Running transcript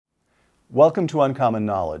Welcome to Uncommon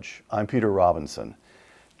Knowledge. I'm Peter Robinson.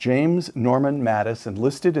 James Norman Mattis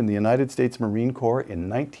enlisted in the United States Marine Corps in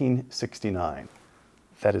 1969.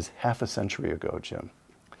 That is half a century ago, Jim.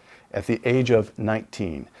 At the age of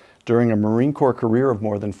 19. During a Marine Corps career of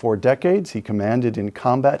more than 4 decades, he commanded in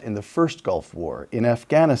combat in the First Gulf War, in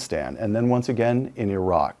Afghanistan, and then once again in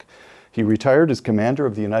Iraq. He retired as commander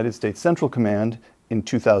of the United States Central Command in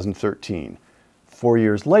 2013. 4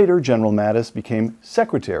 years later, General Mattis became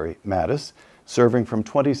Secretary Mattis, serving from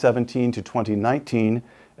 2017 to 2019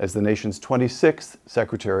 as the nation's 26th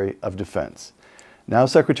Secretary of Defense. Now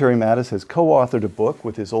Secretary Mattis has co-authored a book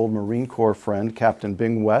with his old Marine Corps friend, Captain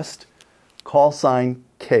Bing West, call sign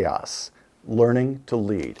Chaos, Learning to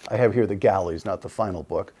Lead. I have here the galleys, not the final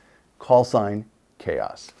book, call sign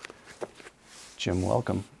Chaos. Jim,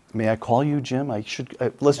 welcome. May I call you Jim?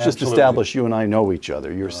 Let's just establish you and I know each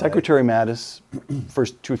other. You're Secretary Mattis,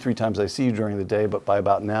 first 2 or 3 times I see you during the day, but by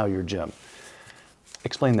about now you're Jim.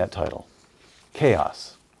 Explain that title,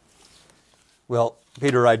 Chaos. Well,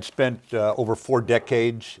 Peter, I'd spent over 4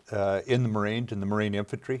 decades in the Marines, in the Marine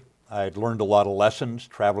Infantry. I'd learned a lot of lessons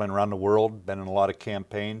traveling around the world, been in a lot of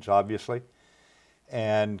campaigns, obviously.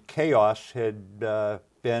 And chaos had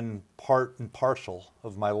been part and parcel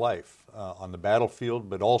of my life on the battlefield,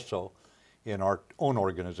 but also in our own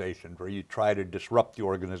organization, where you try to disrupt the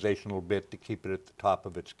organization a little bit to keep it at the top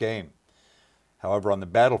of its game. However, on the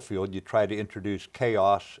battlefield, you try to introduce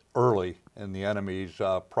chaos early in the enemy's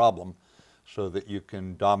problem so that you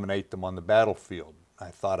can dominate them on the battlefield. I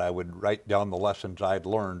thought I would write down the lessons I'd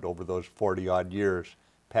learned over those 40-odd years,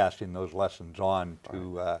 passing those lessons on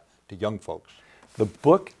to young folks. The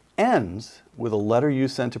book ends with a letter you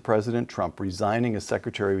sent to President Trump resigning as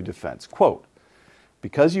Secretary of Defense. Quote,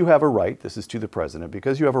 because you have a right, this is to the President,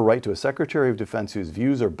 because you have a right to a Secretary of Defense whose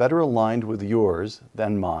views are better aligned with yours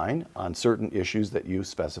than mine on certain issues that you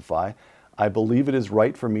specify, I believe it is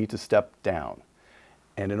right for me to step down.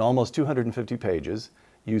 And in almost 250 pages,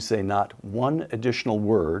 you say not one additional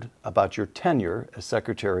word about your tenure as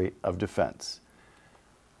Secretary of Defense.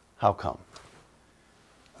 How come?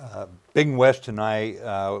 Bing West and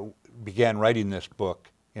I began writing this book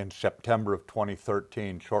in September of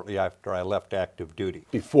 2013, shortly after I left active duty.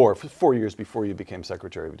 4 years before you became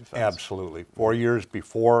Secretary of Defense. Absolutely. 4 years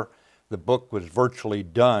before. The book was virtually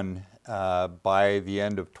done by the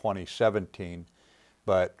end of 2017.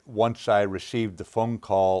 But once I received the phone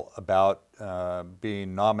call about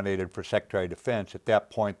being nominated for Secretary of Defense, at that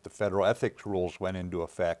point the federal ethics rules went into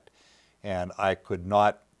effect and I could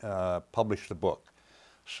not publish the book.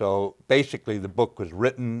 So basically the book was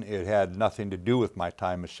written, it had nothing to do with my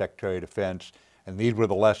time as Secretary of Defense, and these were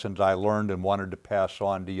the lessons I learned and wanted to pass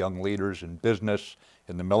on to young leaders in business,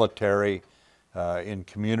 in the military, in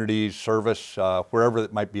communities, service, wherever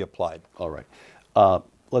it might be applied. All right.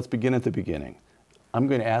 Let's begin at the beginning. I'm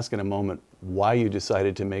going to ask in a moment why you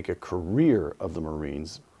decided to make a career of the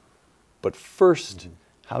Marines, but first,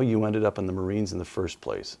 how you ended up in the Marines in the first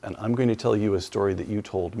place. And I'm going to tell you a story that you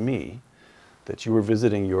told me, that you were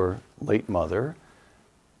visiting your late mother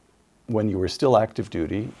when you were still active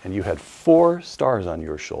duty, and you had 4 stars on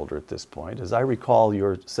your shoulder at this point. As I recall,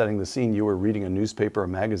 you're setting the scene, you were reading a newspaper or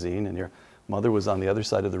magazine, and your mother was on the other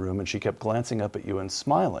side of the room, and she kept glancing up at you and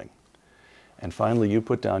smiling. And finally, you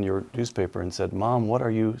put down your newspaper and said, Mom, what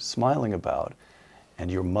are you smiling about?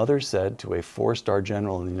 And your mother said to a 4-star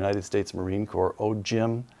general in the United States Marine Corps, oh,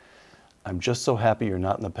 Jim, I'm just so happy you're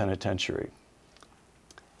not in the penitentiary.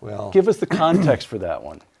 Well, give us the context for that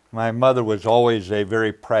one. My mother was always a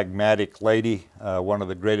very pragmatic lady, one of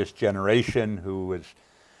the greatest generation, who was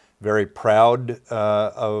very proud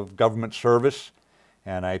of government service.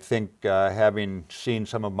 And I think having seen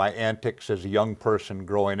some of my antics as a young person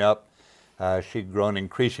growing up, she'd grown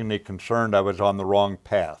increasingly concerned I was on the wrong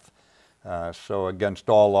path. So against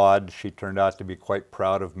all odds, she turned out to be quite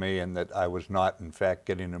proud of me, and that I was not, in fact,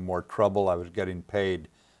 getting in more trouble. I was getting paid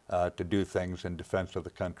to do things in defense of the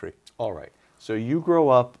country. All right. So you grow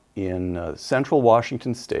up in central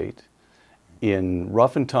Washington State, in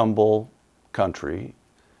rough and tumble country,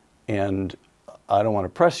 and I don't want to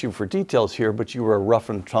press you for details here, but you were a rough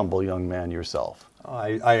and tumble young man yourself.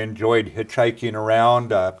 I enjoyed hitchhiking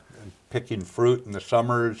around, picking fruit in the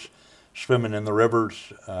summers, swimming in the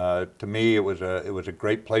rivers. To me, it was a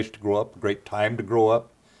great place to grow up, a great time to grow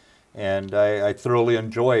up, and I thoroughly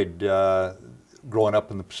enjoyed growing up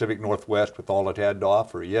in the Pacific Northwest with all it had to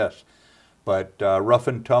offer, yes. But rough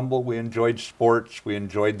and tumble, we enjoyed sports, we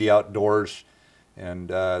enjoyed the outdoors,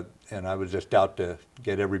 and I was just out to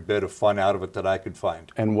get every bit of fun out of it that I could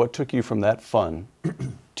find. And what took you from that fun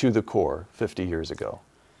to the Corps 50 years ago?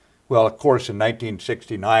 Well, of course, in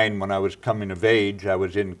 1969, when I was coming of age, I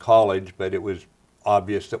was in college, but it was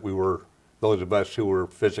obvious that those of us who were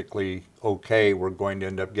physically okay were going to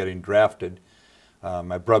end up getting drafted.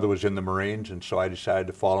 My brother was in the Marines, and so I decided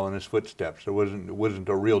to follow in his footsteps. It wasn't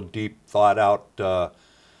a real deep, thought-out,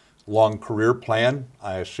 long career plan.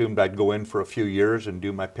 I assumed I'd go in for a few years and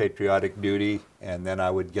do my patriotic duty, and then I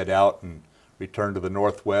would get out and return to the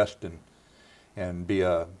Northwest and be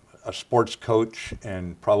a sports coach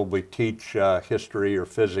and probably teach history or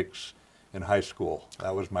physics in high school.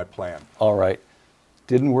 That was my plan. All right.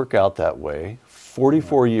 Didn't work out that way.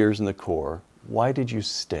 44 years in the Corps. Why did you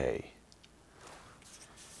stay?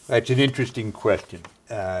 That's an interesting question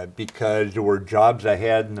because there were jobs I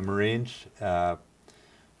had in the Marines,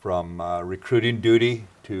 from recruiting duty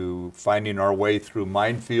to finding our way through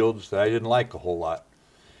minefields that I didn't like a whole lot.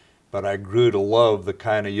 But I grew to love the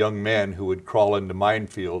kind of young men who would crawl into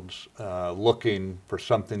minefields looking for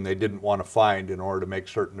something they didn't want to find in order to make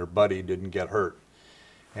certain their buddy didn't get hurt.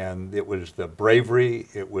 And it was the bravery,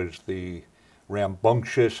 it was the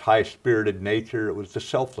rambunctious, high-spirited nature, it was the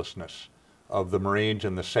selflessness of the Marines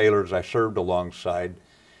and the sailors I served alongside.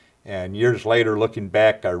 And years later, looking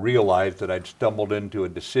back, I realized that I'd stumbled into a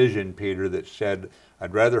decision, Peter, that said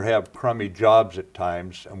I'd rather have crummy jobs at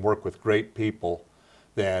times and work with great people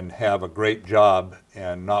than have a great job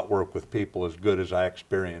and not work with people as good as I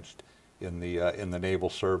experienced in the naval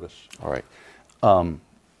service. All right.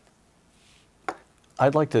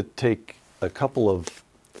 I'd like to take a couple of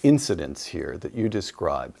incidents here that you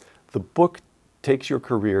describe. The book takes your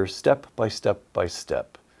career step by step by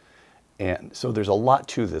step. And so there's a lot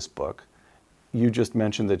to this book. You just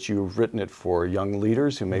mentioned that you've written it for young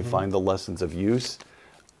leaders who may find the lessons of use.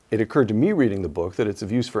 It occurred to me reading the book that it's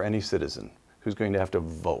of use for any citizen who's going to have to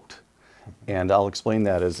vote. And I'll explain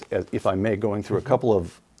that as if I may, going through a couple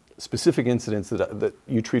of specific incidents that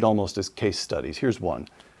you treat almost as case studies. Here's one,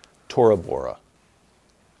 Tora Bora.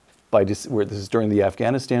 This is during the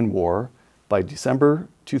Afghanistan War. By December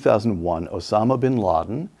 2001, Osama bin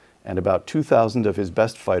Laden and about 2,000 of his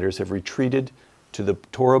best fighters have retreated to the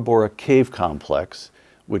Tora Bora cave complex,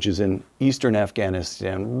 which is in eastern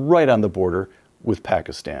Afghanistan, right on the border with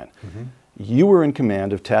Pakistan. You were in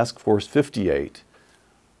command of Task Force 58,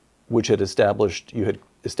 which you had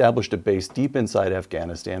established a base deep inside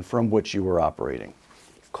Afghanistan from which you were operating.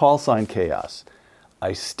 Call sign Chaos.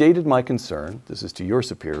 I stated my concern, this is to your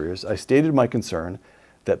superiors, I stated my concern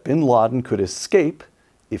that bin Laden could escape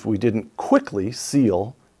if we didn't quickly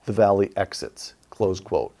seal the valley exits, close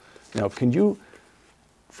quote. Now, can you,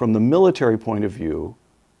 from the military point of view,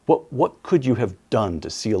 what could you have done to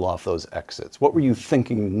seal off those exits? What were you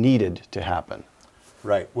thinking needed to happen?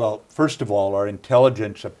 Right. Well, first of all, our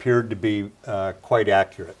intelligence appeared to be quite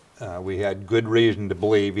accurate. We had good reason to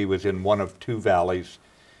believe he was in one of two valleys,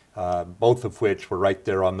 both of which were right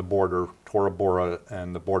there on the border, Tora Bora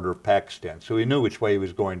and the border of Pakistan. So we knew which way he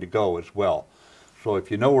was going to go as well. So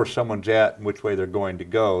if you know where someone's at and which way they're going to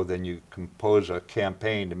go, then you compose a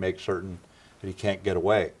campaign to make certain that he can't get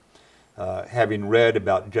away. Having read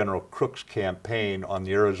about General Crook's campaign on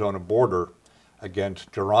the Arizona border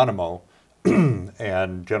against Geronimo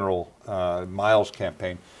and General Miles'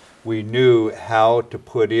 campaign, we knew how to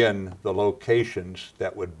put in the locations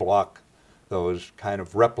that would block those, kind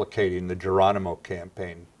of replicating the Geronimo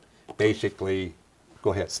campaign. Basically,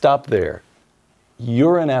 go ahead. Stop there.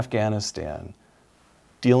 You're in Afghanistan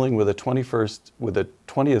dealing with a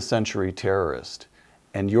 20th century terrorist,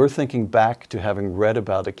 and you're thinking back to having read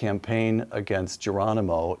about a campaign against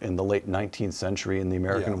Geronimo in the late 19th century in the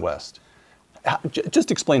American West.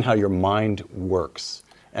 Just explain how your mind works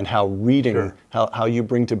and how reading, how you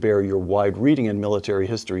bring to bear your wide reading in military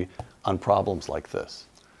history on problems like this.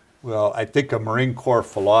 Well, I think a Marine Corps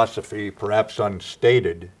philosophy, perhaps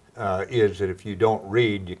unstated, is that if you don't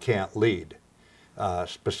read, you can't lead.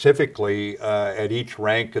 Specifically, at each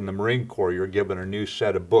rank in the Marine Corps, you're given a new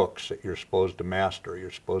set of books that you're supposed to master,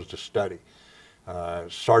 you're supposed to study.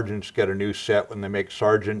 Sergeants get a new set when they make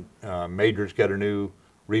sergeant, majors get a new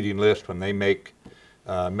reading list when they make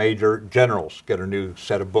major, generals get a new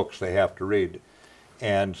set of books they have to read.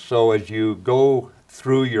 And so as you go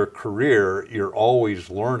through your career, you're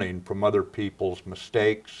always learning from other people's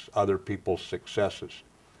mistakes, other people's successes.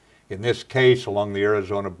 In this case, along the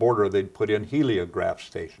Arizona border, they'd put in heliograph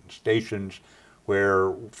stations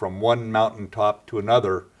where from one mountaintop to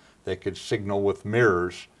another, they could signal with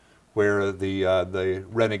mirrors where the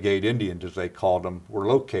renegade Indians, as they called them, were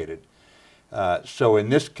located. So in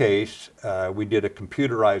this case, we did a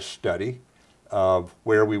computerized study of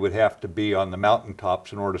where we would have to be on the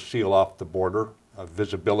mountaintops in order to seal off the border, a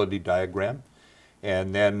visibility diagram.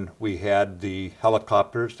 And then we had the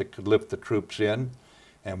helicopters that could lift the troops in,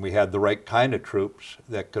 and we had the right kind of troops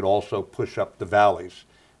that could also push up the valleys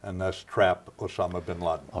and thus trap Osama bin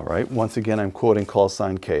Laden. All right, once again, I'm quoting call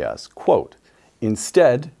sign Chaos. Quote,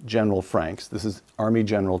 instead, General Franks, this is Army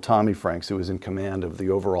General Tommy Franks, who was in command of the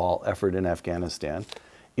overall effort in Afghanistan.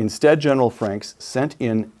 Instead, General Franks sent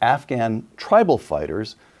in Afghan tribal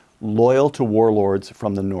fighters loyal to warlords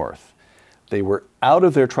from the north. They were out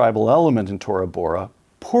of their tribal element in Tora Bora,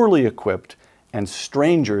 poorly equipped, and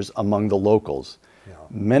strangers among the locals. Yeah.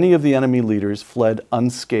 Many of the enemy leaders fled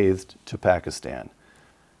unscathed to Pakistan.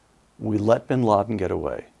 We let bin Laden get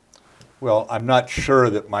away. Well, I'm not sure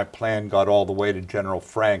that my plan got all the way to General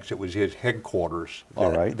Franks. It was his headquarters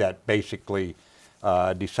that basically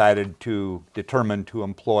determined to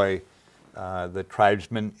employ the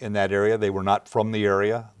tribesmen in that area. They were not from the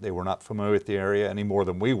area. They were not familiar with the area any more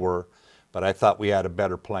than we were, but I thought we had a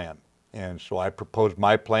better plan. And so I proposed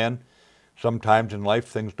my plan. Sometimes in life,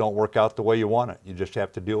 things don't work out the way you want it. You just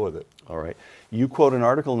have to deal with it. All right. You quote an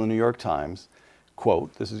article in the New York Times,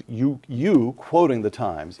 quote, this is you quoting the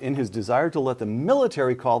Times, in his desire to let the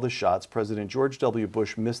military call the shots, President George W.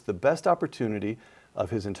 Bush missed the best opportunity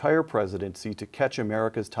of his entire presidency to catch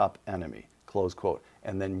America's top enemy, close quote.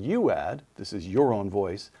 And then you add, this is your own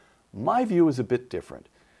voice, my view is a bit different.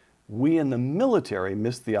 We in the military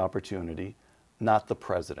missed the opportunity, not the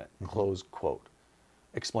president, close quote.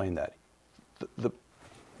 Explain that.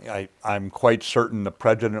 I'm quite certain the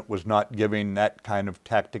president was not giving that kind of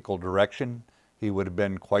tactical direction. He would have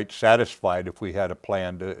been quite satisfied if we had a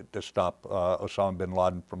plan to stop Osama bin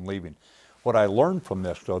Laden from leaving. What I learned from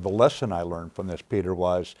this, though, the lesson I learned from this, Peter,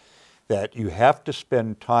 was that you have to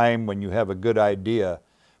spend time when you have a good idea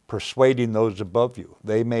persuading those above you.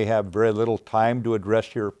 They may have very little time to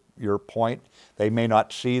address your point. They may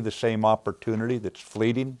not see the same opportunity that's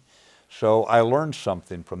fleeting. So I learned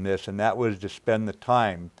something from this, and that was to spend the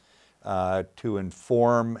time to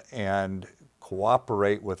inform and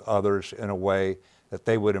cooperate with others in a way that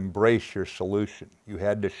they would embrace your solution. You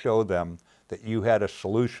had to show them that you had a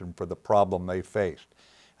solution for the problem they faced.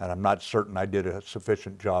 And I'm not certain I did a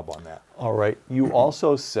sufficient job on that. All right. You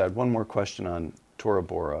also said, one more question on Tora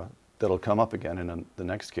Bora that'll come up again in the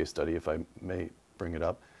next case study, if I may bring it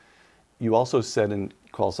up. You also said in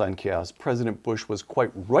Call Sign Chaos, President Bush was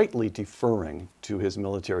quite rightly deferring to his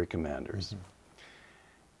military commanders.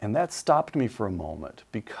 And that stopped me for a moment,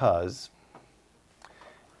 because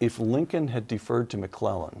if Lincoln had deferred to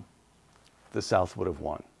McClellan, the South would have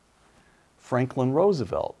won. Franklin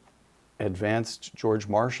Roosevelt advanced George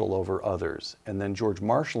Marshall over others, and then George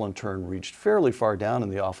Marshall in turn reached fairly far down in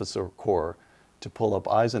the officer corps to pull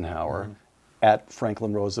up Eisenhower at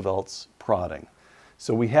Franklin Roosevelt's prodding.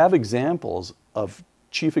 So we have examples of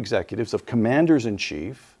chief executives, of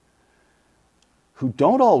commanders-in-chief, who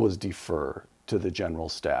don't always defer to the general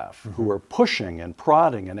staff, who are pushing and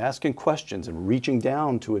prodding and asking questions and reaching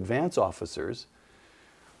down to advance officers.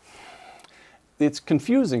 It's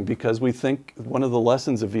confusing because we think one of the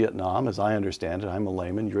lessons of Vietnam, as I understand it, I'm a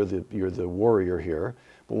layman, you're the warrior here,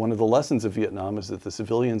 but one of the lessons of Vietnam is that the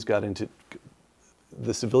civilians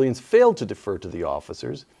failed to defer to the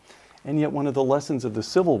officers. And yet one of the lessons of the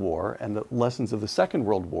Civil War and the lessons of the Second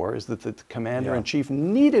World War is that the commander-in-chief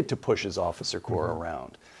needed to push his officer corps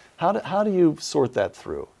around. How do you sort that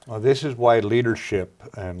through? Well, this is why leadership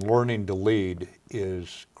and learning to lead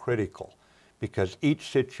is critical, because each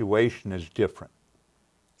situation is different.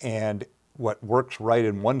 And what works right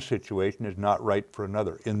in one situation is not right for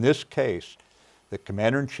another. In this case, the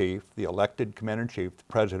commander-in-chief, the elected commander-in-chief,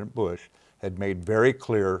 President Bush, had made very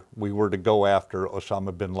clear we were to go after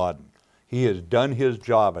Osama bin Laden. He has done his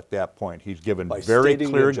job at that point. He's given very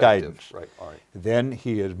clear guidance. Right. All right. Then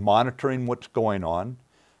he is monitoring what's going on.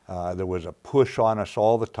 There was a push on us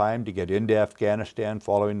all the time to get into Afghanistan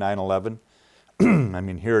following 9/11. I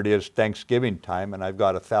mean, here it is Thanksgiving time, and I've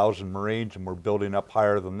got 1,000 Marines, and we're building up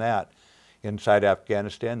higher than that inside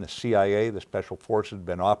Afghanistan. The CIA, the Special Forces, have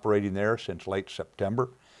been operating there since late September.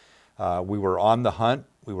 We were on the hunt.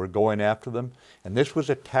 We were going after them. And this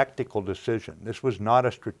was a tactical decision. This was not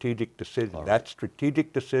a strategic decision. Right. That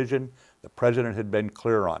strategic decision, the President had been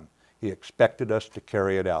clear on. He expected us to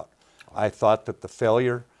carry it out. I thought that the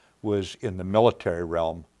failure was in the military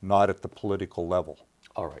realm, not at the political level.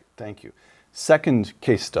 All right, thank you. Second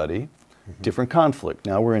case study, different conflict.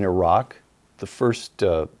 Now we're in Iraq, the first,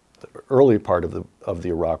 the early part of the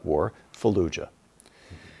Iraq War, Fallujah.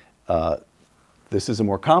 This is a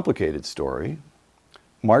more complicated story.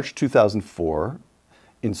 March 2004,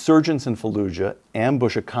 insurgents in Fallujah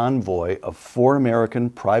ambush a convoy of 4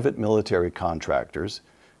 American private military contractors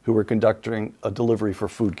who were conducting a delivery for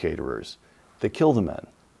food caterers. They kill the men.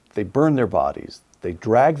 They burn their bodies. They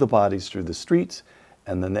drag the bodies through the streets,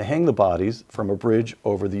 and then they hang the bodies from a bridge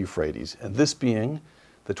over the Euphrates. And this being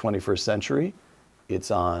the 21st century,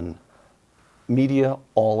 it's on media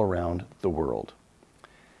all around the world.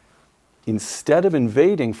 Instead of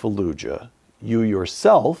invading Fallujah, you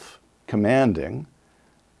yourself, commanding,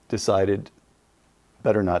 decided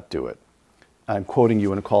better not do it. I'm quoting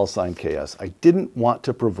you in a call sign chaos. I didn't want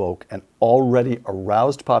to provoke an already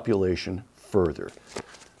aroused population further.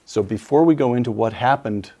 So before we go into what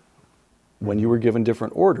happened when you were given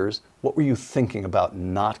different orders, what were you thinking about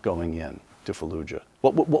not going in to Fallujah?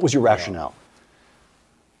 What was your rationale?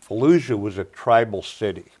 Fallujah was a tribal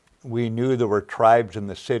city. We knew there were tribes in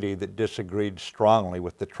the city that disagreed strongly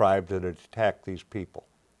with the tribes that had attacked these people.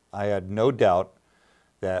 I had no doubt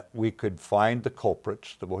that we could find the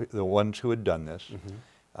culprits, the ones who had done this.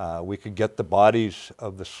 We could get the bodies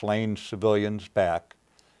of the slain civilians back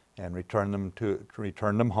and return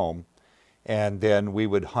them home, and then we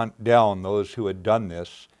would hunt down those who had done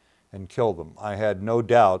this and kill them. I had no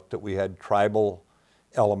doubt that we had tribal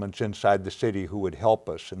elements inside the city who would help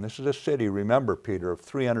us. And this is a city, remember, Peter, of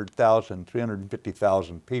 300,000,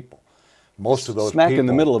 350,000 people. Most of those smack people, in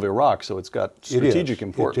the middle of Iraq, so it's got strategic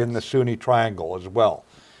importance. It's in the Sunni Triangle as well.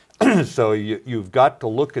 So you've got to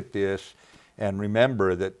look at this and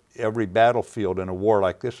remember that every battlefield in a war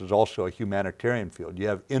like this is also a humanitarian field. You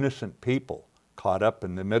have innocent people caught up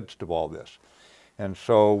in the midst of all this. And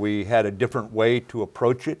so we had a different way to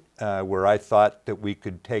approach it, where I thought that we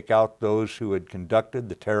could take out those who had conducted,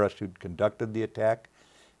 the terrorists who'd conducted the attack,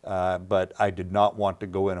 but I did not want to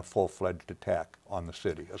go in a full-fledged attack on the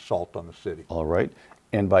city, assault on the city. All right.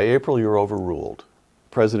 And by April, you're overruled.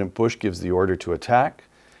 President Bush gives the order to attack,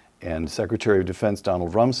 and Secretary of Defense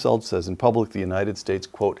Donald Rumsfeld says in public the United States,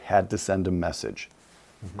 quote, had to send a message.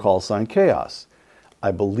 Call sign chaos.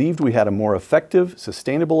 I believed we had a more effective,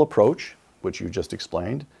 sustainable approach, which you just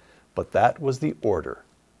explained, but that was the order.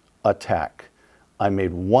 Attack. I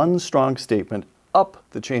made one strong statement up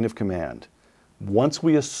the chain of command. Once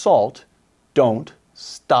we assault, don't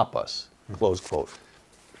stop us, close quote.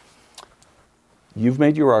 You've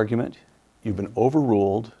made your argument. You've been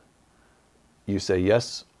overruled. You say,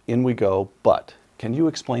 yes, in we go, but can you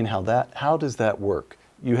explain how does that work?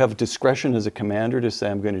 You have discretion as a commander to say,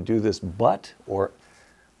 I'm going to do this, but, or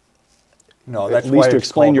no, that's at least why to it's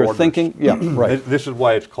explain called your orders. thinking? Yeah, right. This is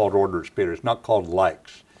why it's called orders, Peter. It's not called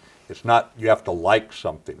likes. It's not, you have to like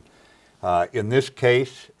something. In this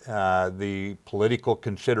case, the political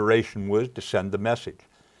consideration was to send the message.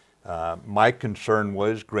 My concern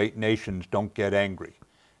was great nations don't get angry.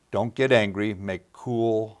 Don't get angry, make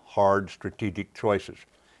cool, hard, strategic choices.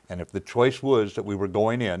 And if the choice was that we were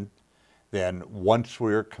going in, then once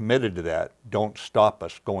we're committed to that, don't stop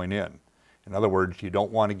us going in. In other words, you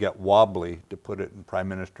don't want to get wobbly, to put it in Prime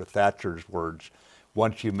Minister Thatcher's words,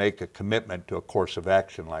 once you make a commitment to a course of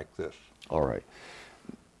action like this. All right.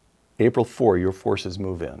 April 4, your forces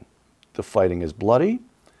move in. The fighting is bloody,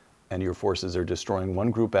 and your forces are destroying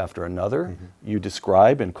one group after another. You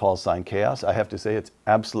describe in Call Sign Chaos, I have to say it's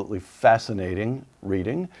absolutely fascinating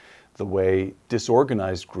reading, the way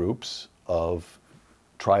disorganized groups of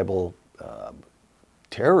tribal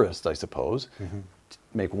terrorists, I suppose,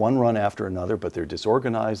 make one run after another, but they're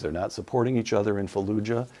disorganized, they're not supporting each other in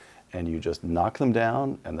Fallujah, and you just knock them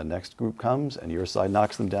down, and the next group comes, and your side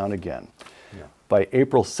knocks them down again. Yeah. By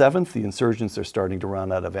April 7th, the insurgents are starting to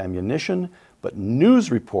run out of ammunition, but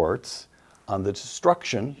news reports on the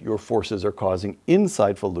destruction your forces are causing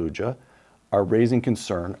inside Fallujah are raising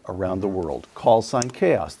concern around the world. Call sign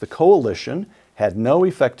chaos. The coalition had no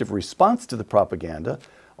effective response to the propaganda.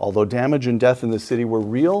 Although damage and death in the city were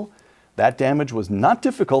real, that damage was not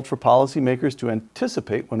difficult for policymakers to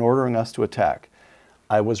anticipate when ordering us to attack.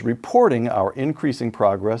 I was reporting our increasing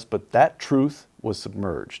progress, but that truth was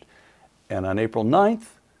submerged. And on April 9th,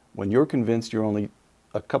 when you're convinced you're only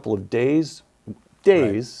a couple of days,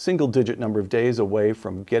 right, single-digit number of days away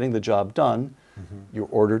from getting the job done, you're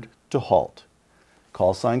ordered to halt.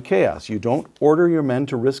 Call sign chaos. You don't order your men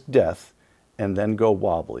to risk death and then go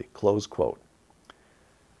wobbly, close quote.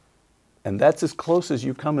 And that's as close as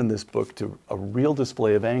you come in this book to a real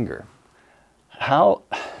display of anger. How,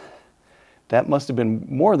 that must have been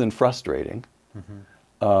more than frustrating.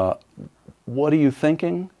 What are you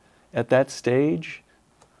thinking at that stage?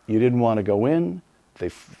 You didn't want to go in.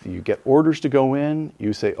 You get orders to go in.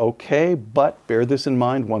 You say, okay, but bear this in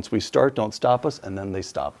mind. Once we start, don't stop us. And then they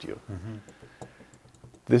stopped you.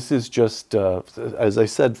 This is just, as I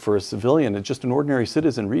said, for a civilian, it's just an ordinary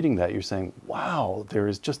citizen reading that, you're saying, wow, there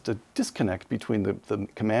is just a disconnect between the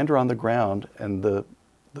commander on the ground and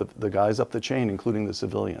the guys up the chain, including the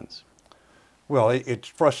civilians. Well, it's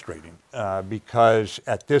frustrating because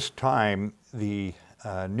at this time the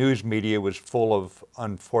news media was full of,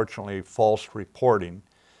 unfortunately, false reporting.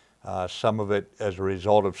 Some of it as a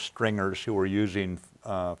result of stringers who were using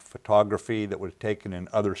photography that was taken in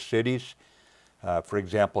other cities, for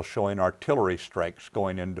example, showing artillery strikes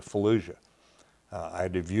going into Fallujah.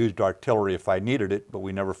 I'd have used artillery if I needed it, but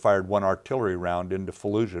we never fired one artillery round into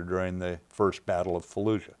Fallujah during the first Battle of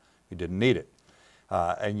Fallujah. We didn't need it.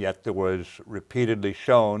 And yet there was repeatedly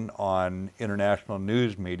shown on international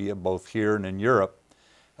news media, both here and in Europe,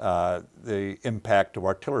 the impact of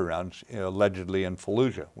artillery rounds allegedly in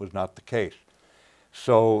Fallujah. Was not the case.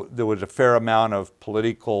 So there was a fair amount of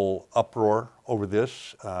political uproar over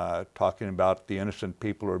this, talking about the innocent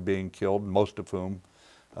people who are being killed, most of whom,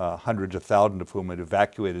 hundreds of thousands of whom had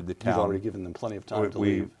evacuated the town. You've already given them plenty of time to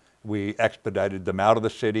leave. We expedited them out of the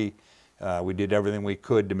city. We did everything we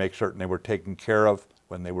could to make certain they were taken care of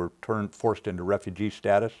when they were forced into refugee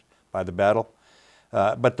status by the battle.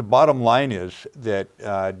 But the bottom line is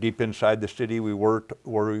that deep inside the city we were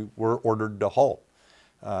ordered to halt.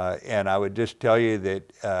 And I would just tell you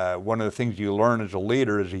that one of the things you learn as a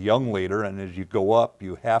leader, as a young leader, and as you go up,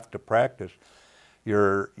 you have to practice.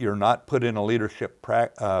 You're not put in a leadership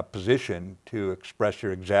position to express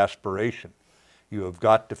your exasperation. You have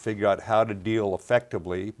got to figure out how to deal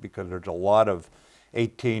effectively, because there's a lot of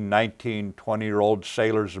 18, 19, 20-year-old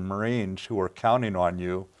sailors and Marines who are counting on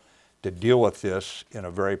you to deal with this in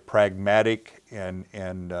a very pragmatic and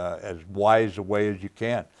as wise a way as you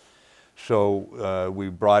can. So we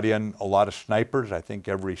brought in a lot of snipers. I think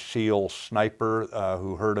every SEAL sniper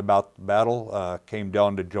who heard about the battle came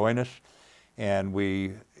down to join us. And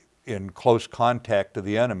we, in close contact to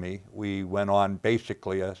the enemy, we went on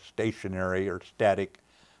basically a stationary or static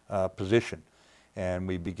position. And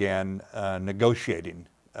we began negotiating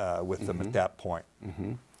with them at that point.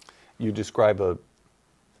 You describe a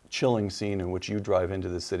chilling scene in which you drive into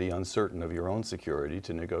the city uncertain of your own security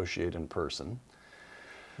to negotiate in person.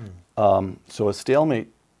 So a stalemate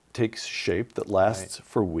takes shape that lasts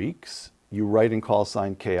for weeks. You write in call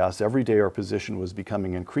sign chaos, every day our position was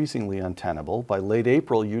becoming increasingly untenable. By late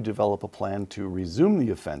April, you develop a plan to resume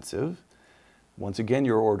the offensive. Once again,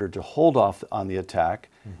 you're ordered to hold off on the attack.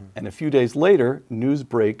 And a few days later, news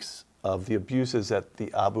breaks of the abuses at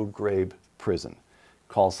the Abu Ghraib prison.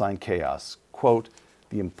 Call sign chaos. Quote,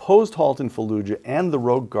 the imposed halt in Fallujah and the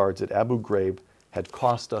rogue guards at Abu Ghraib had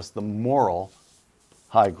cost us the moral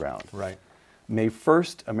high ground. Right. May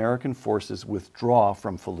 1st, American forces withdraw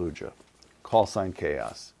from Fallujah. Call sign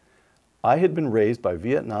chaos. I had been raised by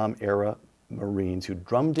Vietnam-era Marines who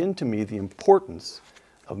drummed into me the importance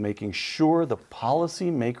of making sure the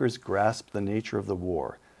policy makers grasp the nature of the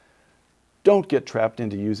war. Don't get trapped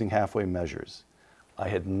into using halfway measures. I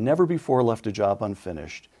had never before left a job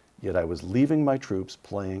unfinished, yet I was leaving my troops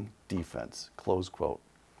playing defense. Close quote.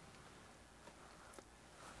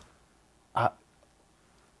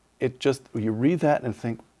 You read that and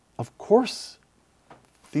think, of course,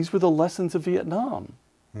 these were the lessons of Vietnam,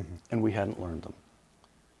 and we hadn't learned them.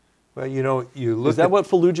 Well, you know, you look Is that what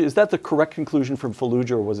Fallujah, is that the correct conclusion from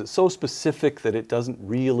Fallujah, or was it so specific that it doesn't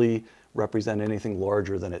really represent anything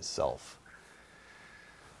larger than itself?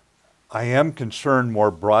 I am concerned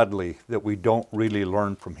more broadly that we don't really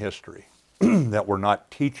learn from history, that we're not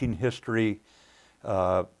teaching history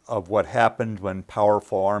of what happened when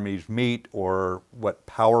powerful armies meet, or what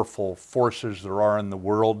powerful forces there are in the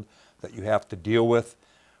world that you have to deal with.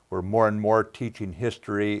 We're more and more teaching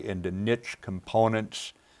history into niche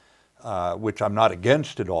components, which I'm not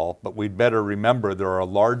against at all, but we'd better remember there are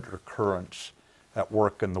larger currents at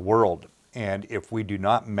work in the world. And if we do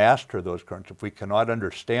not master those currents, if we cannot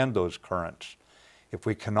understand those currents, if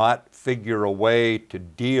we cannot figure a way to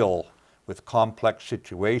deal with complex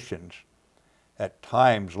situations, at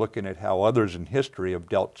times looking at how others in history have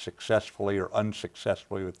dealt successfully or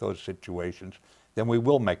unsuccessfully with those situations, then we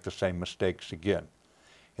will make the same mistakes again.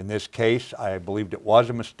 In this case, I believed it was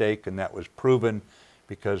a mistake, and that was proven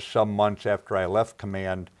because some months after I left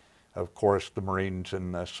command, of course, the Marines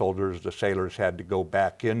and the soldiers, the sailors had to go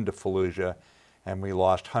back into Fallujah, and we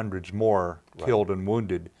lost hundreds more killed and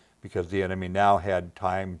wounded because the enemy now had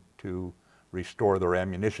time to restore their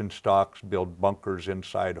ammunition stocks, build bunkers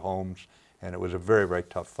inside homes, and it was a very, very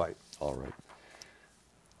tough fight. All right.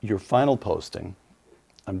 Your final posting,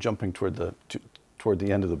 I'm jumping toward the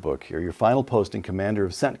end of the book here. Your final posting, commander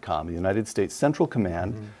of CENTCOM, the United States Central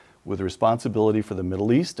Command, with responsibility for the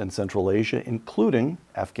Middle East and Central Asia, including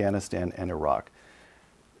Afghanistan and Iraq.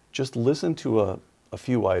 Just listen to a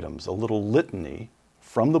few items, a little litany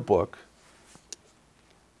from the book,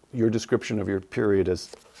 your description of your period as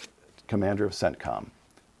commander of CENTCOM.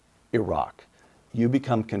 Iraq. you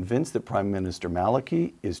become convinced that Prime Minister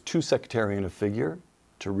Maliki is too sectarian a figure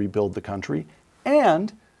to rebuild the country,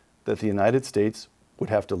 and that the United States would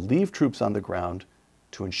have to leave troops on the ground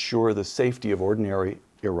to ensure the safety of ordinary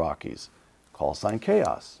Iraqis. Call sign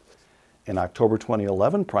chaos. In October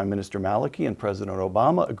 2011, Prime Minister Maliki and President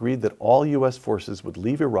Obama agreed that all U.S. forces would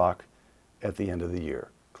leave Iraq at the end of the year,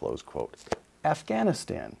 close quote.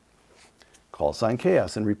 Afghanistan. Call sign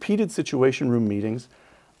chaos. In repeated Situation Room meetings,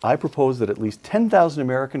 I proposed that at least 10,000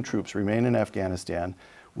 American troops remain in Afghanistan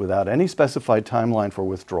without any specified timeline for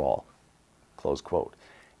withdrawal, close quote.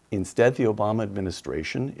 Instead, the Obama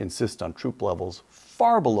administration insists on troop levels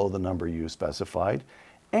far below the number you specified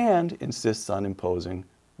and insists on imposing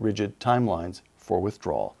rigid timelines for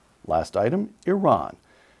withdrawal. Last item, Iran.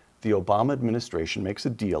 The Obama administration makes a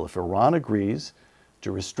deal. If Iran agrees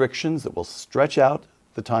to restrictions that will stretch out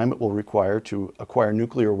the time it will require to acquire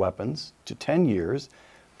nuclear weapons to 10 years,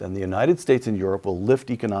 then the United States and Europe will lift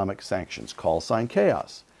economic sanctions. Call sign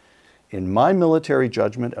chaos. In my military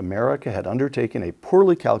judgment, America had undertaken a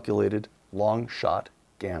poorly calculated, long-shot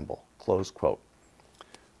gamble, close quote.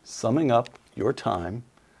 Summing up your time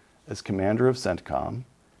as commander of CENTCOM,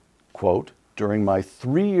 quote, during my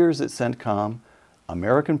 3 years at CENTCOM,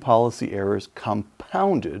 American policy errors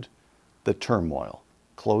compounded the turmoil,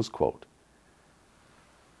 close quote.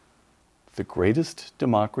 The greatest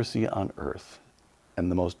democracy on earth and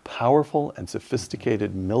the most powerful and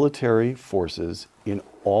sophisticated military forces in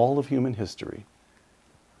all of human history,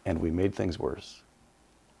 and we made things worse.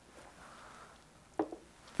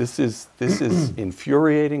 This is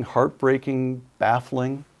infuriating, heartbreaking,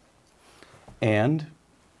 baffling, and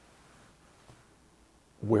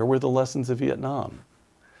where were the lessons of Vietnam?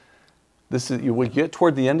 We get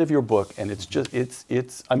toward the end of your book, and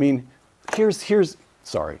I mean,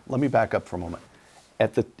 sorry, let me back up for a moment.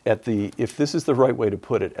 If this is the right way to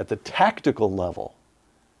put it, at the tactical level,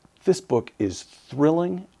 this book is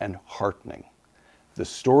thrilling and heartening. The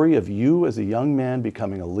story of you as a young man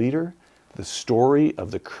becoming a leader, the story of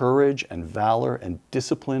the courage and valor and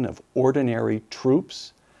discipline of ordinary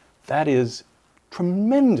troops, that is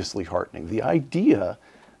tremendously heartening. The idea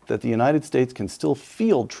that the United States can still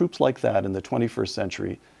field troops like that in the 21st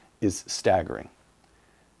century is staggering.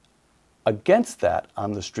 Against that,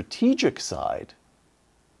 on the strategic side,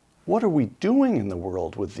 what are we doing in the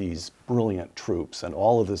world with these brilliant troops and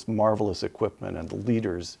all of this marvelous equipment and the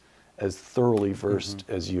leaders as thoroughly versed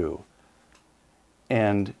as you?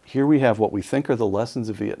 And here we have what we think are the lessons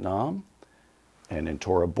of Vietnam, and in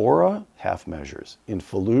Tora Bora, half measures. In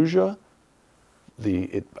Fallujah,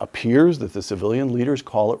 it appears that the civilian leaders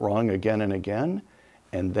call it wrong again and again,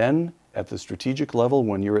 and then at the strategic level,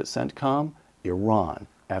 when you're at CENTCOM, Iran,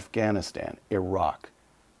 Afghanistan, Iraq,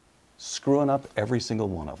 screwing up every single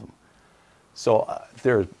one of them. So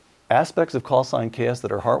there are aspects of call sign chaos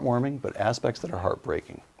that are heartwarming, but aspects that are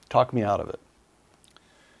heartbreaking. Talk me out of it.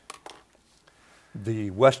 The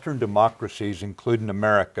Western democracies, including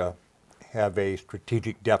America, have a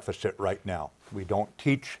strategic deficit right now. We don't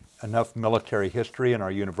teach enough military history in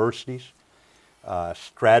our universities.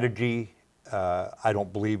 Strategy, I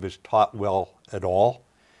don't believe, is taught well at all.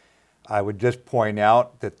 I would just point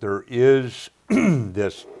out that there is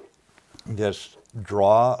this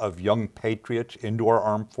draw of young patriots into our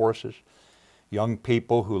armed forces, young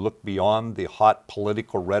people who look beyond the hot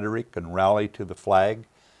political rhetoric and rally to the flag.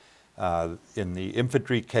 In the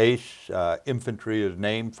infantry case, infantry is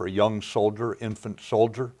named for young soldier, infant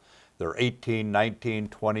soldier. They're 18, 19,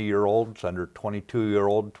 20-year-olds under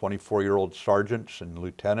 22-year-old, 24-year-old sergeants and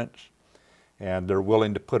lieutenants, and they're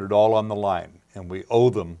willing to put it all on the line. And we owe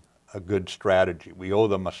them a good strategy. We owe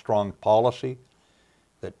them a strong policy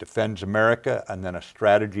that defends America, and then a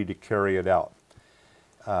strategy to carry it out.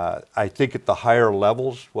 I think at the higher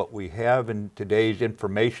levels, what we have in today's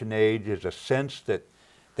information age is a sense that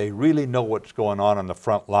they really know what's going on the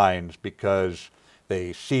front lines because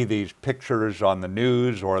they see these pictures on the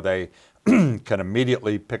news, or they can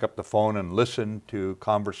immediately pick up the phone and listen to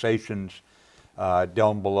conversations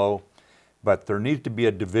down below. But there needs to be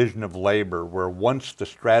a division of labor where once the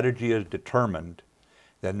strategy is determined,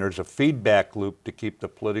 then there's a feedback loop to keep the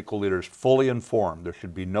political leaders fully informed. There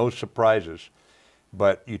should be no surprises.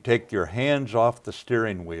 But you take your hands off the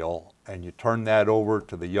steering wheel and you turn that over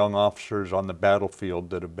to the young officers on the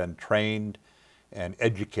battlefield that have been trained and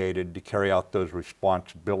educated to carry out those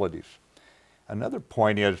responsibilities. Another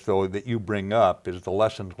point is, though, that you bring up is the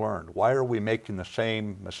lessons learned. Why are we making the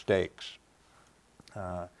same mistakes?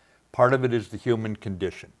 Part of it is the human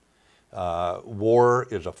condition. War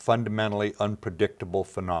is a fundamentally unpredictable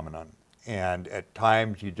phenomenon, and at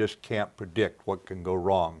times you just can't predict what can go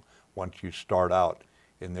wrong once you start out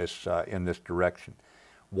in this direction.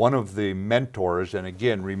 One of the mentors, and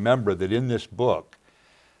again, remember that in this book,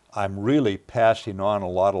 I'm really passing on a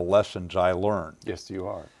lot of lessons I learned. Yes, you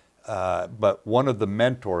are. But one of the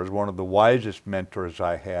mentors, one of the wisest mentors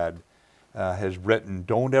I had, has written,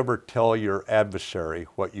 "Don't ever tell your adversary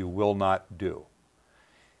what you will not do."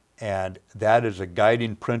 And that is a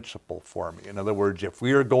guiding principle for me. In other words, if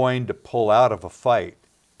we are going to pull out of a fight,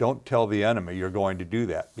 don't tell the enemy you're going to do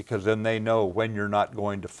that, because then they know when you're not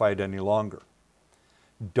going to fight any longer.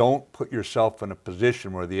 Don't put yourself in a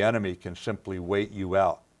position where the enemy can simply wait you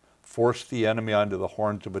out. Force the enemy onto the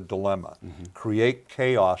horns of a dilemma. Create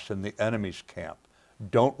chaos in the enemy's camp.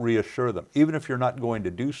 Don't reassure them. Even if you're not going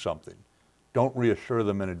to do something, don't reassure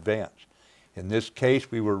them in advance. In this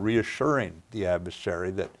case, we were reassuring the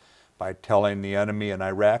adversary that by telling the enemy in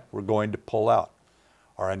Iraq we're going to pull out.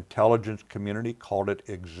 Our intelligence community called it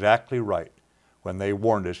exactly right when they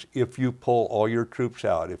warned us, if you pull all your troops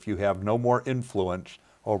out, if you have no more influence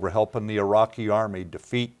over helping the Iraqi army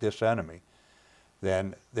defeat this enemy,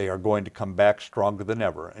 then they are going to come back stronger than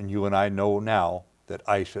ever. And you and I know now that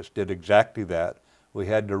ISIS did exactly that. We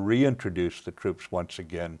had to reintroduce the troops once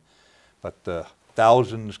again, but the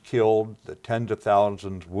thousands killed, the tens of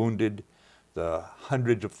thousands wounded, the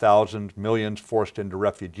hundreds of thousands, millions forced into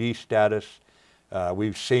refugee status.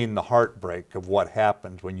 We've seen the heartbreak of what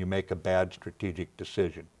happens when you make a bad strategic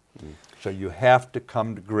decision. So you have to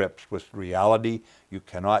come to grips with reality. You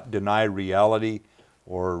cannot deny reality,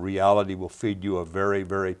 or reality will feed you a very,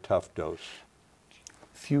 very tough dose.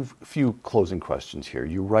 Few closing questions here.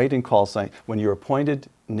 You write in Call Sign, when you're appointed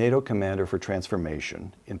NATO Commander for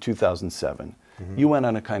Transformation in 2007, you went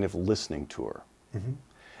on a kind of listening tour.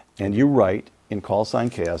 And you write in Call Sign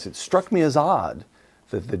Chaos, it struck me as odd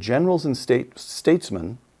that the generals and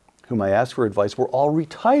statesmen whom I asked for advice were all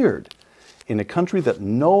retired. In a country that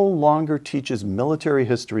no longer teaches military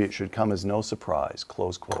history, it should come as no surprise,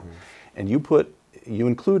 close quote. And you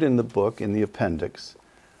include in the book, in the appendix,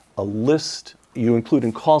 a list, you include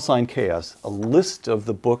in Call Sign Chaos, a list of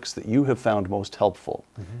the books that you have found most helpful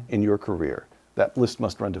in your career. That list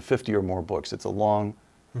must run to 50 or more books. It's a long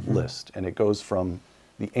list, and it goes from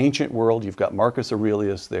the ancient world, you've got Marcus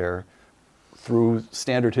Aurelius there, through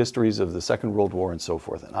standard histories of the Second World War and so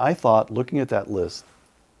forth. And I thought, looking at that list,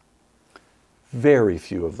 very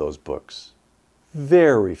few of those books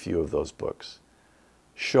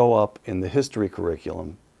show up in the history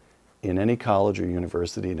curriculum in any college or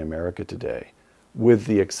university in America today, with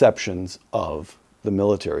the exceptions of the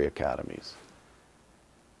military academies.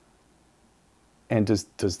 And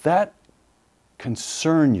does that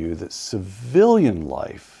concern you that civilian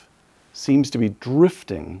life seems to be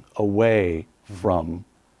drifting away from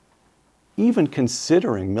even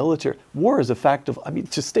considering military war as a fact of, I mean,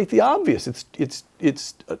 to state the obvious,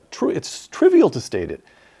 it's trivial to state it,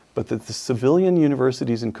 but that the civilian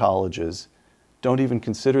universities and colleges don't even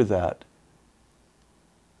consider that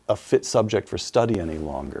a fit subject for study any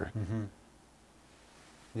longer.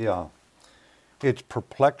 Yeah. It's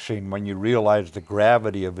perplexing when you realize the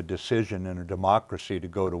gravity of a decision in a democracy to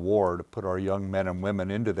go to war, to put our young men and women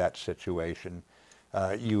into that situation.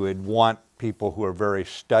 You would want people who are very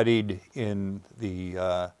studied in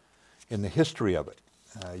the history of it.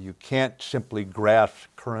 You can't simply grasp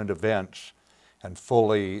current events and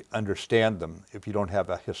fully understand them if you don't have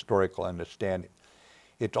a historical understanding.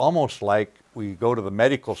 It's almost like we go to the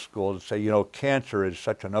medical school and say, you know, cancer is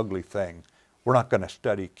such an ugly thing. We're not going to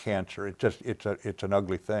study cancer. It's an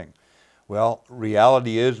ugly thing. Well,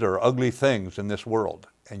 reality is there are ugly things in this world,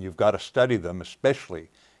 and you've got to study them, especially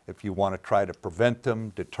if you want to try to prevent them,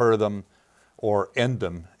 deter them, or end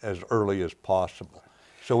them as early as possible.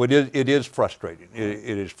 So it is frustrating.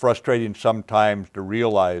 It is frustrating sometimes to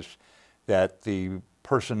realize that the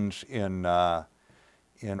persons in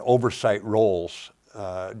oversight roles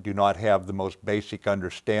do not have the most basic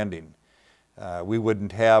understanding. We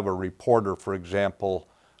wouldn't have a reporter, for example,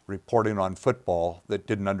 reporting on football that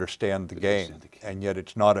didn't understand the game. And yet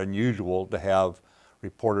it's not unusual to have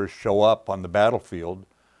reporters show up on the battlefield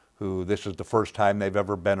who this is the first time they've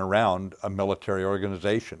ever been around a military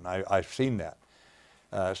organization. I've seen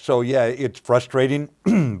that. So yeah, it's frustrating,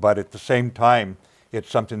 but at the same time, it's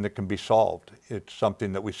something that can be solved. It's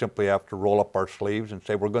something that we simply have to roll up our sleeves and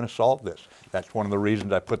say, we're going to solve this. That's one of the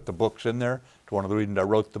reasons I put the books in there. It's one of the reasons I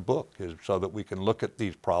wrote the book, is so that we can look at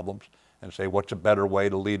these problems and say, what's a better way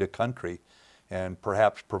to lead a country and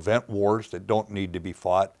perhaps prevent wars that don't need to be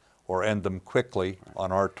fought, or end them quickly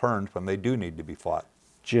on our terms when they do need to be fought.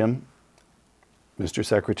 Jim, Mr.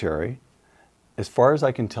 Secretary, as far as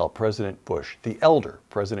I can tell, President Bush, the elder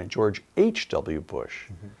President George H.W. Bush,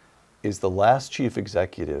 is the last chief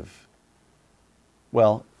executive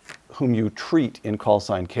Well, whom you treat in call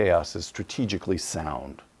sign chaos as strategically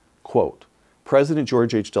sound. Quote, President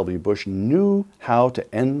George H.W. Bush knew how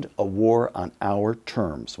to end a war on our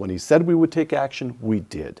terms. When he said we would take action, we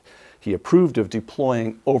did. He approved of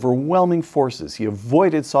deploying overwhelming forces. He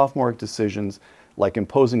avoided sophomoric decisions like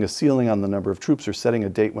imposing a ceiling on the number of troops or setting a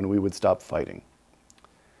date when we would stop fighting.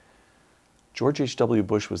 George H.W.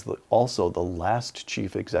 Bush was also the last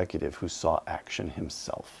chief executive who saw action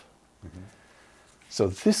himself. Mm-hmm. So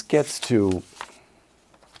this gets to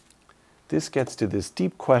this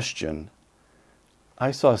deep question.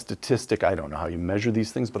 I saw a statistic, I don't know how you measure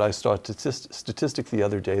these things, but I saw a statistic the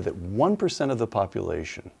other day that 1% of the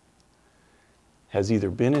population has either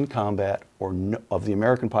been in combat or of the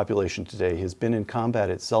American population today has been in combat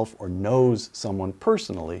itself or knows someone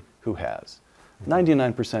personally who has.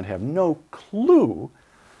 99% have no clue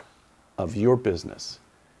of your business.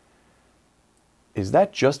 Is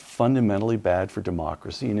that just fundamentally bad for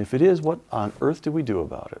democracy? And if it is, what on earth do we do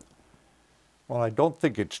about it? Well, I don't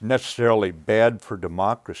think it's necessarily bad for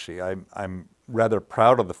democracy. I'm rather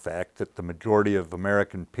proud of the fact that the majority of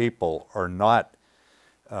American people are not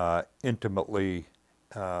intimately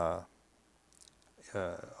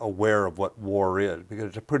aware of what war is, because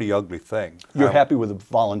it's a pretty ugly thing. You're happy with the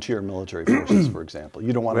volunteer military forces, for example.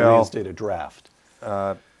 You don't want to reinstate a draft.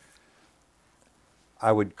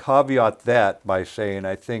 I would caveat that by saying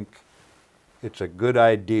I think it's a good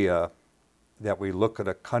idea that we look at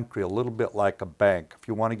a country a little bit like a bank. If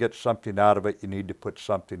you want to get something out of it, you need to put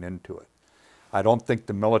something into it. I don't think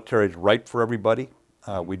the military is right for everybody.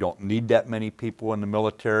 We don't need that many people in the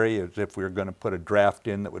military, as if we were going to put a draft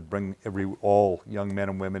in that would bring all young men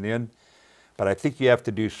and women in. But I think you have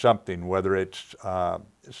to do something, whether it's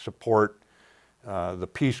support the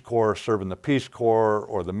Peace Corps, serving the Peace Corps,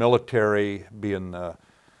 or the military, being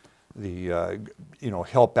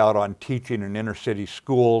help out on teaching in inner city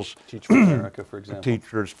schools. Teach for America, for example.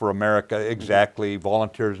 Teachers for America, exactly.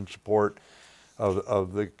 Volunteers in support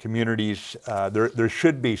of the communities. There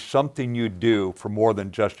should be something you do for more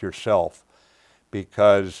than just yourself,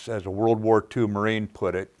 because as a World War II Marine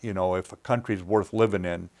put it, if a country's worth living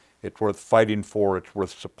in, it's worth fighting for, it's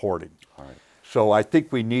worth supporting. All right. So I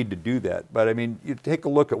think we need to do that. But I mean, you take a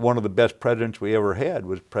look at one of the best presidents we ever had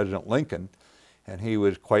was President Lincoln, and he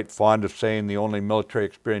was quite fond of saying the only military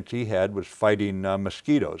experience he had was fighting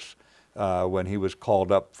mosquitoes when he was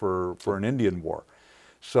called up for an Indian war.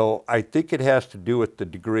 So I think it has to do with the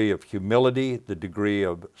degree of humility, the degree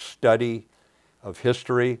of study of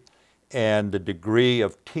history, and the degree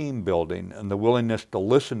of team building and the willingness to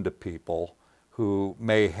listen to people who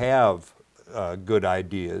may have good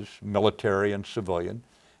ideas, military and civilian,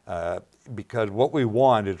 because what we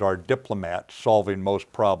want is our diplomats solving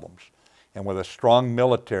most problems. And with a strong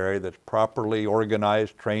military that's properly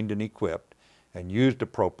organized, trained, and equipped, and used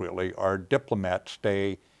appropriately, our diplomats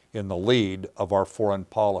stay in the lead of our foreign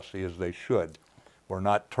policy, as they should. We're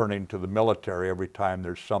not turning to the military every time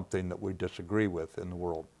there's something that we disagree with in the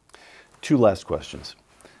world. Two last questions.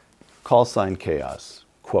 Call sign chaos.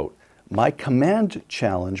 Quote, my command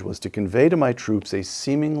challenge was to convey to my troops a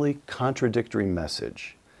seemingly contradictory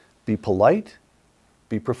message. Be polite,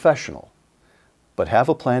 be professional, but have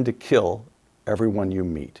a plan to kill everyone you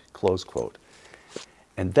meet, close quote.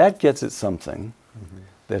 And that gets at something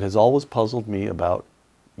that has always puzzled me about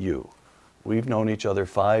you. We've known each other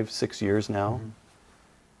 5-6 years now.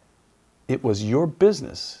 It was your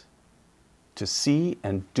business to see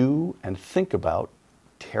and do and think about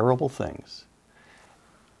terrible things.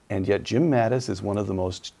 And yet Jim Mattis is one of the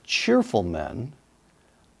most cheerful men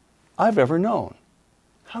I've ever known.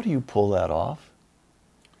 How do you pull that off?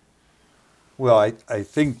 Well, I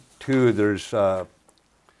think too there's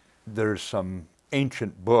some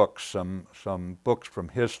ancient books, some books from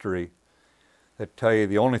history that tell you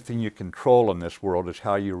the only thing you control in this world is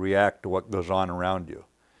how you react to what goes on around you.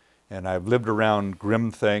 And I've lived around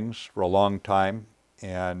grim things for a long time,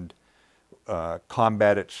 and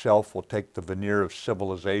combat itself will take the veneer of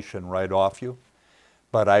civilization right off you.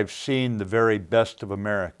 But I've seen the very best of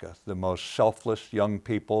America, the most selfless young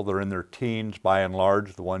people. They're in their teens, by and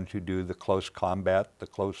large, the ones who do the close combat, the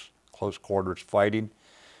close quarters fighting.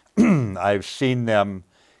 I've seen them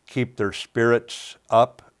keep their spirits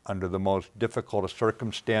up under the most difficult of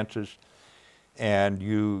circumstances. And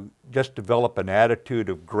you just develop an attitude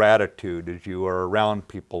of gratitude as you are around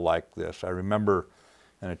people like this. I remember,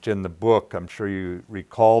 and it's in the book, I'm sure you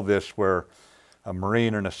recall this, where a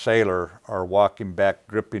Marine and a sailor are walking back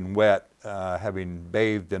dripping wet, having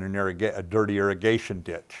bathed in a dirty irrigation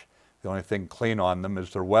ditch. The only thing clean on them is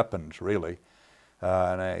their weapons, really.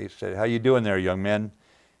 And I said, how you doing there, young men?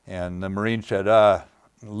 And the Marine said,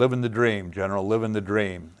 living the dream, General, living the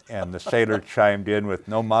dream. And the sailor chimed in with,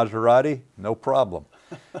 no Maserati, no problem.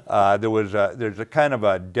 There's a kind of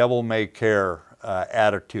a devil-may-care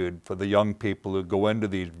attitude for the young people who go into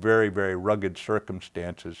these very, very rugged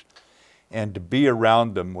circumstances. And to be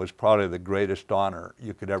around them was probably the greatest honor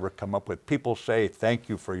you could ever come up with. People say, thank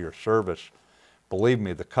you for your service. Believe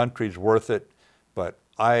me, the country's worth it, but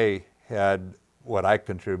I had what I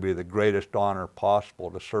consider to be the greatest honor possible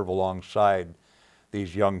to serve alongside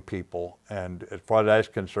these young people. And as far as I was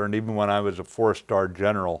concerned, even when I was a 4-star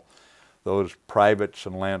general, those privates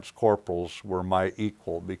and lance corporals were my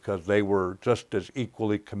equal because they were just as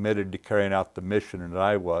equally committed to carrying out the mission as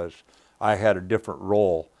I was. I had a different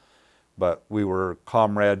role, but we were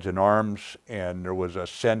comrades in arms, and there was a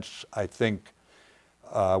sense, I think,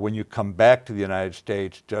 when you come back to the United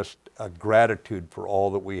States, just a gratitude for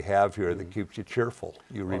all that we have here that keeps you cheerful.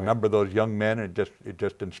 You remember those young men, and it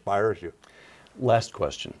just inspires you. Last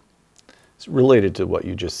question. It's related to what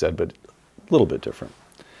you just said, but a little bit different.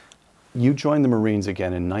 You joined the Marines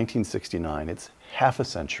again in 1969. It's half a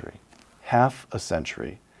century. Half a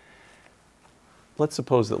century. Let's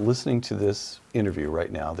suppose that listening to this interview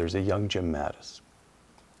right now, there's a young Jim Mattis.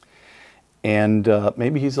 And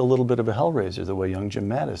maybe he's a little bit of a hellraiser, the way young Jim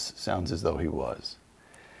Mattis sounds as though he was.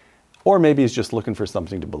 Or maybe he's just looking for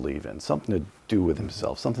something to believe in, something to do with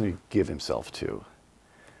himself, something to give himself to.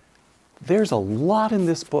 There's a lot in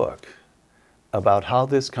this book about how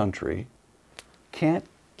this country can't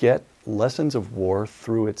get lessons of war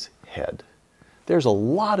through its head. There's a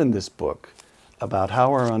lot in this book about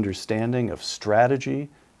how our understanding of strategy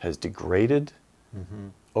has degraded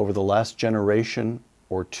over the last generation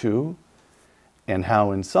or two, and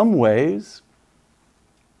how in some ways,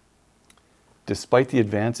 despite the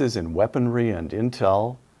advances in weaponry and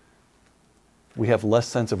intel, we have less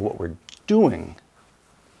sense of what we're doing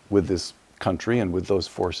with this country and with those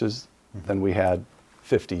forces than we had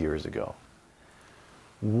 50 years ago.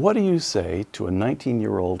 What do you say to a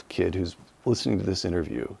 19-year-old kid who's listening to this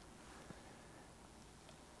interview?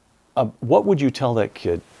 What would you tell that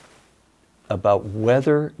kid about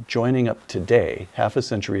whether joining up today, half a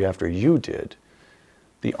century after you did,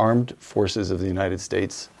 the armed forces of the United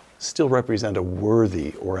States still represent a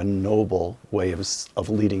worthy or a noble way of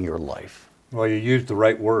leading your life? Well, you used the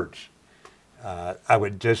right words. I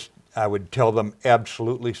would tell them,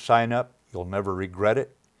 absolutely sign up. You'll never regret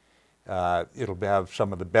it. It'll have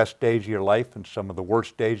some of the best days of your life and some of the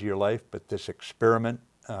worst days of your life, but this experiment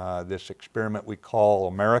we call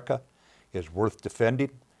America is worth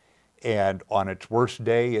defending. And on its worst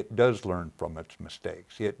day, it does learn from its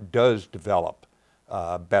mistakes. It does develop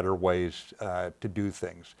better ways to do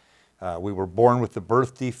things. We were born with the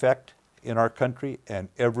birth defect in our country, and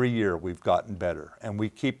every year we've gotten better, and we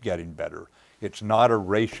keep getting better. It's not a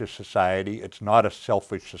racist society. It's not a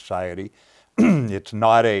selfish society. It's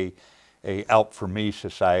not a out-for-me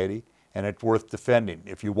society, and it's worth defending.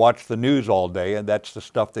 If you watch the news all day, and that's the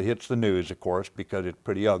stuff that hits the news, of course, because it's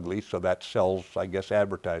pretty ugly, so that sells, I guess,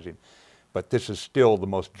 advertising. But this is still the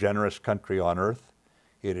most generous country on earth.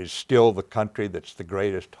 It is still the country that's the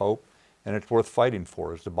greatest hope, and it's worth fighting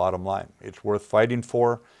for is the bottom line. It's worth fighting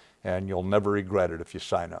for, and you'll never regret it if you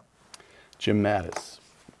sign up. Jim Mattis,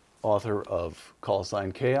 author of Call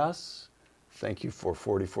Sign Chaos. Thank you for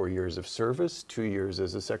 44 years of service, 2 years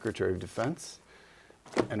as a Secretary of Defense,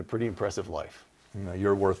 and a pretty impressive life.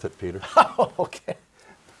 You're worth it, Peter. Okay.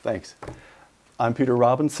 Thanks. I'm Peter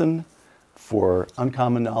Robinson. For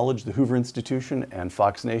Uncommon Knowledge, the Hoover Institution, and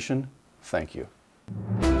Fox Nation, thank you.